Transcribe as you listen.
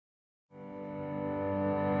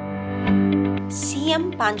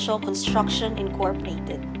cmpancho Construction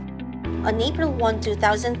Incorporated. On April 1,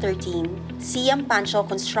 2013, cmpancho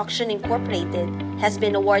Construction Incorporated has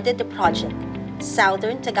been awarded the project,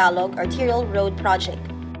 Southern Tagalog Arterial Road Project,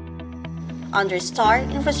 under STAR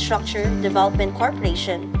Infrastructure Development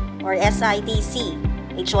Corporation or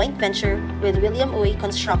SIDC, a joint venture with William Uy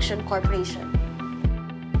Construction Corporation.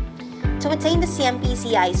 To attain the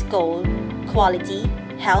cmpci's goal, quality,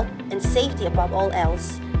 health, and safety above all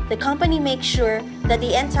else, the company makes sure that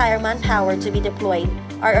the entire manpower to be deployed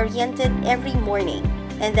are oriented every morning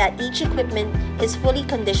and that each equipment is fully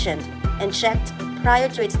conditioned and checked prior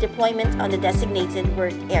to its deployment on the designated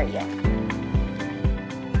work area.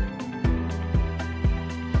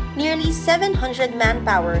 Nearly 700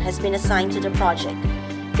 manpower has been assigned to the project.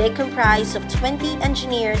 They comprise of 20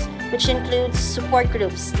 engineers, which includes support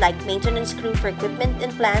groups like maintenance crew for equipment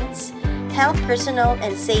and plants, health personnel,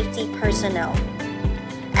 and safety personnel.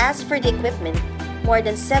 As for the equipment, more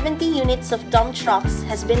than 70 units of dump trucks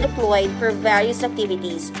has been deployed for various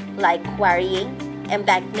activities like quarrying,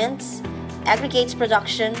 embankments, aggregates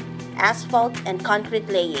production, asphalt, and concrete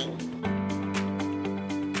laying.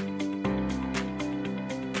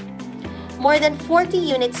 More than 40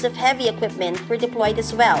 units of heavy equipment were deployed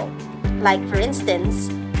as well, like for instance,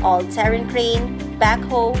 all-terrain crane,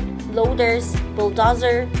 backhoe, loaders,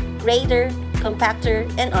 bulldozer, grader,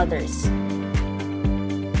 compactor, and others.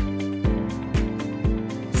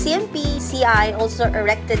 cmpci also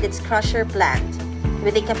erected its crusher plant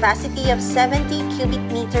with a capacity of 70 cubic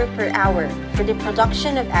meter per hour for the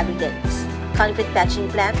production of aggregates, concrete batching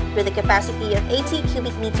plant with a capacity of 80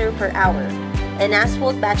 cubic meter per hour, an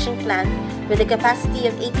asphalt batching plant with a capacity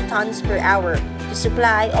of 80 tons per hour to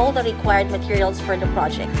supply all the required materials for the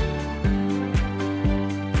project.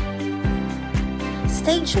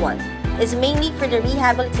 Stage 1 is mainly for the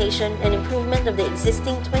rehabilitation and improvement of the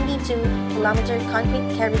existing 22-kilometer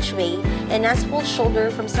concrete carriageway and asphalt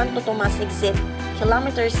shoulder from Santo Tomas exit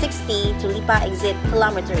kilometer 60 to Lipa exit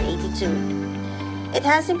kilometer 82. It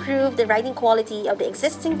has improved the riding quality of the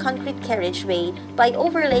existing concrete carriageway by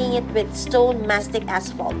overlaying it with stone mastic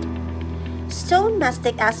asphalt. Stone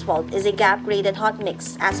mastic asphalt is a gap-graded hot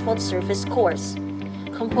mix asphalt surface course,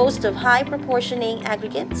 composed of high-proportioning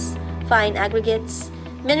aggregates, fine aggregates,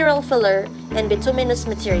 mineral filler, and bituminous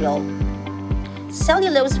material.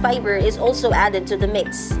 Cellulose fiber is also added to the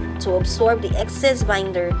mix to absorb the excess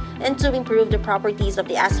binder and to improve the properties of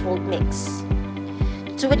the asphalt mix.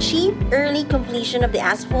 To achieve early completion of the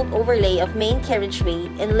asphalt overlay of main carriageway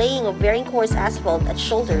and laying of varying coarse asphalt at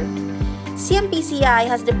shoulder, cmpci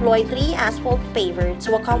has deployed 3 asphalt paver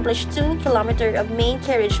to accomplish 2 km of main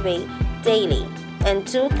carriageway daily and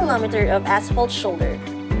 2 km of asphalt shoulder.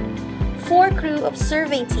 4 crew of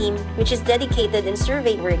survey team, which is dedicated in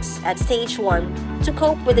survey works at stage 1 to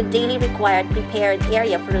cope with the daily required prepared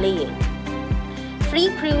area for laying. 3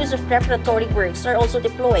 crews of preparatory works are also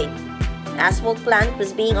deployed. Asphalt plant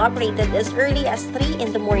was being operated as early as 3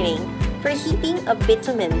 in the morning for heating of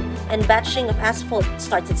bitumen, and batching of asphalt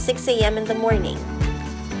starts at 6 a.m. in the morning.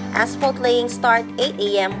 Asphalt laying start 8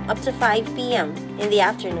 a.m. up to 5 p.m. in the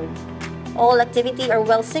afternoon. All activity are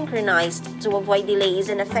well synchronized to avoid delays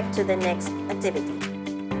and affect to the next activity.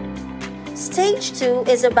 Stage 2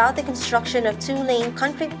 is about the construction of 2-lane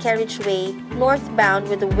concrete carriageway northbound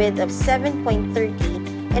with a width of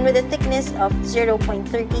 7.30 and with a thickness of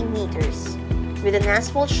 0.30 meters, with an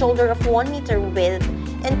asphalt shoulder of 1 meter width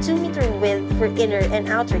and 2 meter width for inner and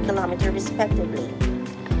outer kilometer respectively.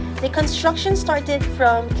 The construction started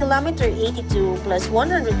from kilometer 82 plus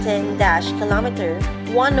 110 kilometer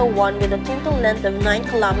 101 with a total length of 9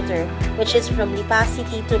 km, which is from Lipa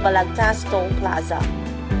City to Balagtas Toll Plaza.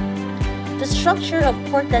 The structure of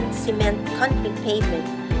Portland cement concrete pavement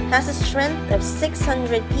has a strength of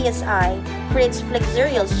 600 psi for its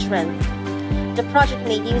flexurial strength. The project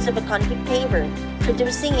made use of a concrete paver,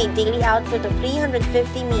 producing a daily output of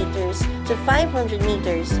 350 meters to 500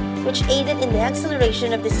 meters, which aided in the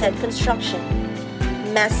acceleration of the said construction.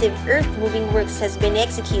 Massive earth-moving works has been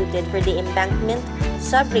executed for the embankment,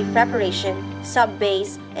 sub-rig preparation,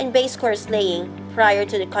 sub-base, and base course laying prior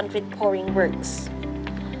to the concrete pouring works.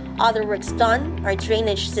 Other works done are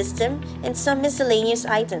drainage system and some miscellaneous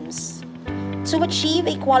items. To achieve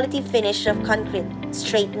a quality finish of concrete,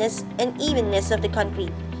 straightness and evenness of the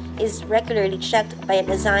concrete is regularly checked by a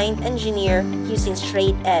design engineer using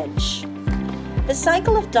straight edge. The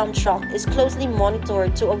cycle of dump truck is closely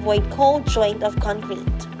monitored to avoid cold joint of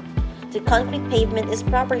concrete. The concrete pavement is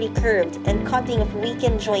properly curved and cutting of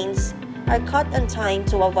weakened joints are cut on time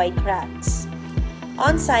to avoid cracks.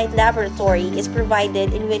 On-site laboratory is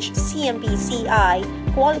provided in which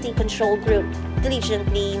cmpci quality control group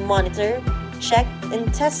diligently monitor, check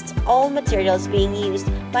and test all materials being used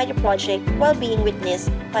by the project while being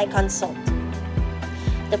witnessed by consult.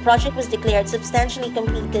 The project was declared substantially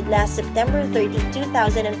completed last September 30,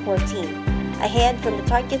 2014, ahead from the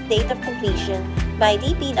target date of completion by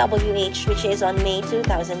DPWH, which is on May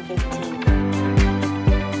 2015.